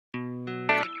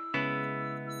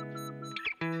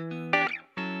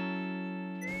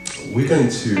We're going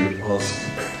to ask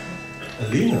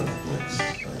Elina next.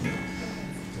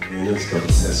 Elina's got a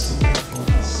testimony for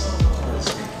us.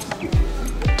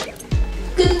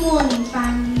 Good morning,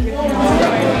 family.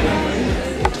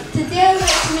 Today I'd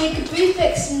like to make a brief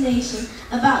explanation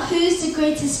about who is the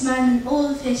greatest man in all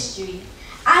of history.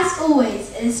 As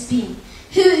always, it has been,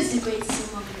 who is the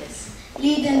greatest among us?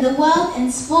 Leading the world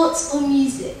in sports or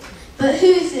music. But who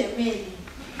is it really?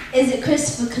 Is it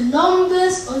Christopher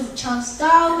Columbus, or is it Charles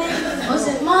Darwin, or is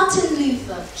it Martin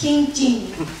Luther, King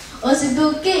Jr., or is it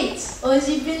Bill Gates, or is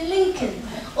it even Lincoln?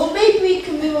 Or maybe we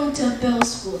can move on to a Bill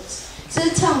Sports. So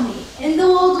tell me, in the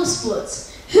world of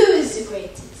sports, who is the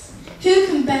greatest? Who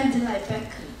can bend it like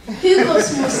Beckham? Who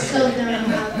got more skill than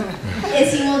Ronaldo?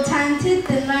 Is he more talented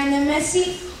than Lionel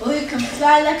Messi? Or who can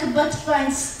fly like a butterfly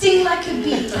and sting like a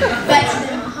bee? Better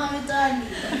than Mohamed Ali.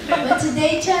 But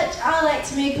today, church, I would like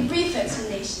to make a brief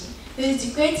explanation. Who is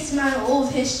the greatest man of all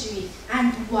of history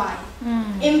and why?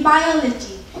 In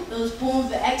biology, he was born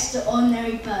with an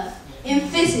extraordinary birth. In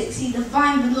physics, he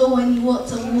defined the law when he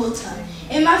walked on water.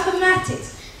 In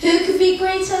mathematics, who could be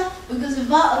greater? Because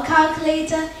without a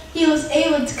calculator, he was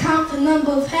able to count the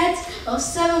number of heads of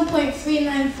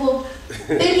 7.394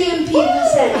 billion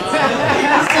people's heads. And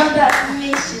he stored that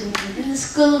information in the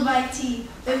School of IT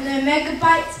with no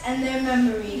megabytes and no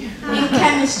memory. In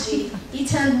chemistry, he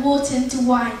turned water into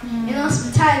wine. In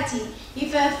hospitality, he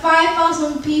fed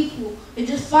 5,000 people with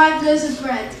just 5 loaves of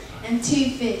bread and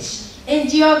 2 fish. In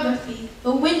geography,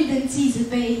 the wind and seas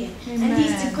obey him, and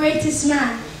he's the greatest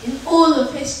man in all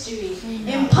of history.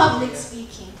 In public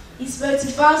speaking, he spoke to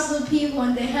thousands of people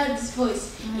and they heard his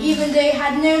voice. Even though he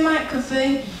had no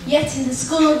microphone, yet in the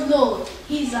school of law,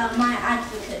 he's my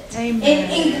advocate. In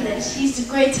English, he's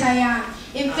the great I am.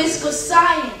 In physical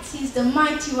science, he's the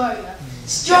mighty warrior,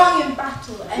 strong in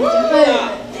battle, and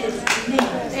Jehovah is his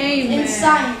name. In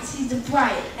science, he's the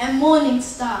bright and morning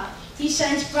star. He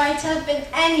shines brighter than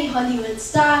any Hollywood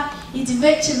star. He's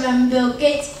richer than Bill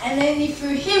Gates, and only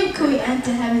through him can we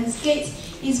enter heaven's gates.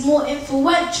 He's more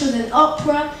influential than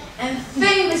opera, and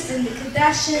famous than the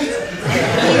Kardashians,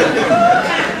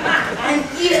 and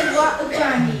even without the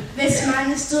Grammy, this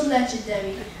man is still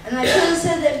legendary. And I could have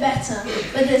said it better,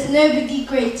 but there's nobody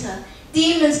greater.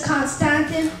 Demons can't stand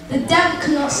him, the devil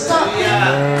cannot stop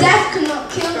him, death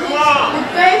cannot kill him, the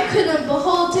grave couldn't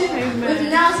behold him. With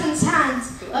nails in his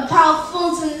hands, a power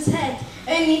falls on his head,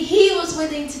 only he was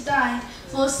willing to die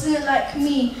for a sinner like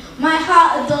me. My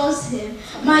heart adores him,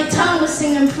 my tongue will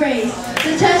sing and praise.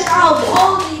 The church I'll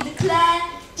boldly declare,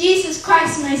 Jesus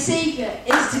Christ my Saviour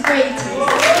is the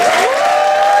greatest.